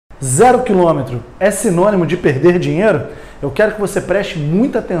0 km é sinônimo de perder dinheiro? Eu quero que você preste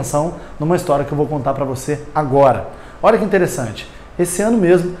muita atenção numa história que eu vou contar para você agora. Olha que interessante. Esse ano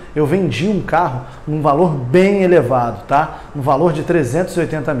mesmo eu vendi um carro num valor bem elevado, tá? Um valor de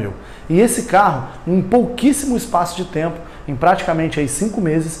 380 mil. E esse carro, em pouquíssimo espaço de tempo, em praticamente aí 5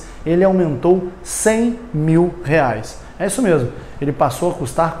 meses, ele aumentou 100 mil reais. É isso mesmo, ele passou a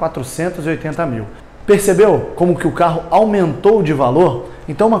custar 480 mil. Percebeu como que o carro aumentou de valor?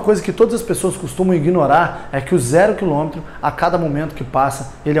 Então uma coisa que todas as pessoas costumam ignorar é que o 0 km, a cada momento que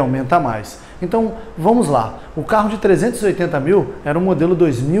passa, ele aumenta mais. Então vamos lá, o carro de 380 mil era um modelo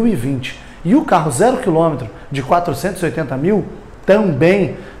 2020 e o carro 0 km de 480 mil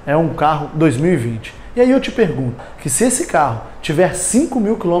também é um carro 2020. E aí eu te pergunto, que se esse carro tiver 5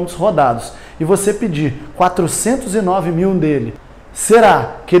 mil quilômetros rodados e você pedir 409 mil dele,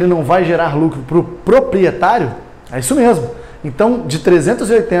 será que ele não vai gerar lucro para o proprietário? É isso mesmo. Então, de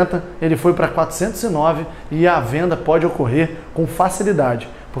 380, ele foi para 409 e a venda pode ocorrer com facilidade.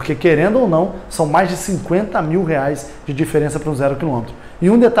 Porque, querendo ou não, são mais de 50 mil reais de diferença para um 0 km. E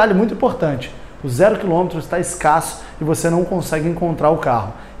um detalhe muito importante, o 0 km está escasso e você não consegue encontrar o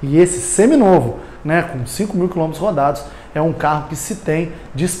carro. E esse seminovo, né, com 5 mil quilômetros rodados, é um carro que se tem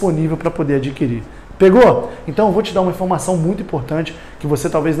disponível para poder adquirir. Pegou? Então eu vou te dar uma informação muito importante que você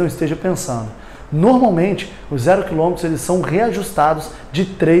talvez não esteja pensando. Normalmente, os 0 km eles são reajustados de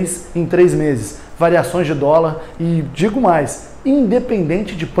 3 em 3 meses. Variações de dólar e, digo mais,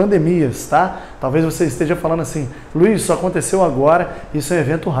 independente de pandemias, tá? Talvez você esteja falando assim, Luiz, isso aconteceu agora, isso é um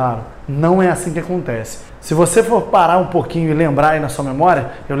evento raro. Não é assim que acontece. Se você for parar um pouquinho e lembrar aí na sua memória,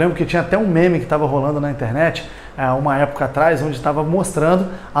 eu lembro que tinha até um meme que estava rolando na internet, uma época atrás, onde estava mostrando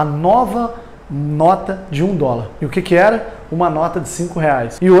a nova nota de $1. E o que era? Uma nota de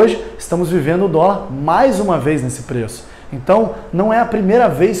R$5. E hoje estamos vivendo o dólar mais uma vez nesse preço. Então, não é a primeira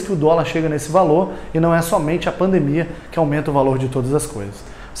vez que o dólar chega nesse valor e não é somente a pandemia que aumenta o valor de todas as coisas.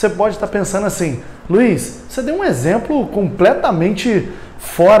 Você pode estar pensando assim, Luiz, você deu um exemplo completamente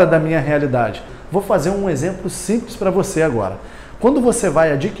fora da minha realidade. Vou fazer um exemplo simples para você agora. Quando você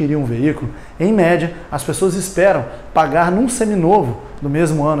vai adquirir um veículo, em média, as pessoas esperam pagar num seminovo, do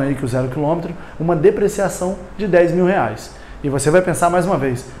mesmo ano aí que o 0 km, uma depreciação de 10 mil reais. E você vai pensar mais uma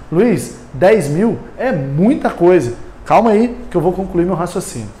vez, Luiz, 10 mil é muita coisa. Calma aí que eu vou concluir meu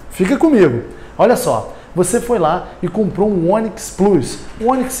raciocínio. Fica comigo. Olha só, você foi lá e comprou um Onix Plus,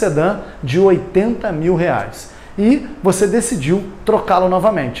 um Onix Sedan de 80 mil reais. E você decidiu trocá-lo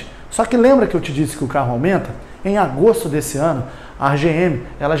novamente. Só que lembra que eu te disse que o carro aumenta? Em agosto desse ano, a GM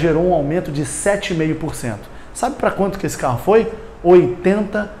ela gerou um aumento de 7,5%. Sabe para quanto que esse carro foi?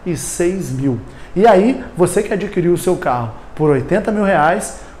 86 mil. E aí, você que adquiriu o seu carro por 80 mil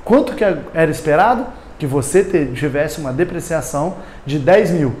reais, quanto que era esperado? Que você tivesse uma depreciação de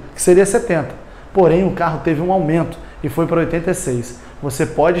 10 mil, que seria 70. Porém, o carro teve um aumento e foi para 86. Você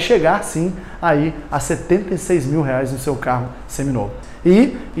pode chegar, sim, aí a 76 mil reais no seu carro seminovo.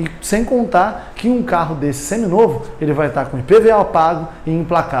 E sem contar que um carro desse seminovo, ele vai estar com IPVA pago e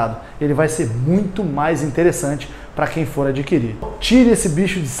emplacado. Ele vai ser muito mais interessante para quem for adquirir. Tire esse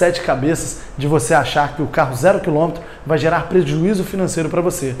bicho de 7 cabeças de você achar que o carro 0 km vai gerar prejuízo financeiro para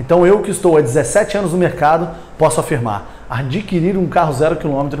você. Então eu que estou há 17 anos no mercado, posso afirmar, adquirir um carro 0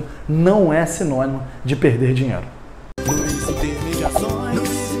 km não é sinônimo de perder dinheiro.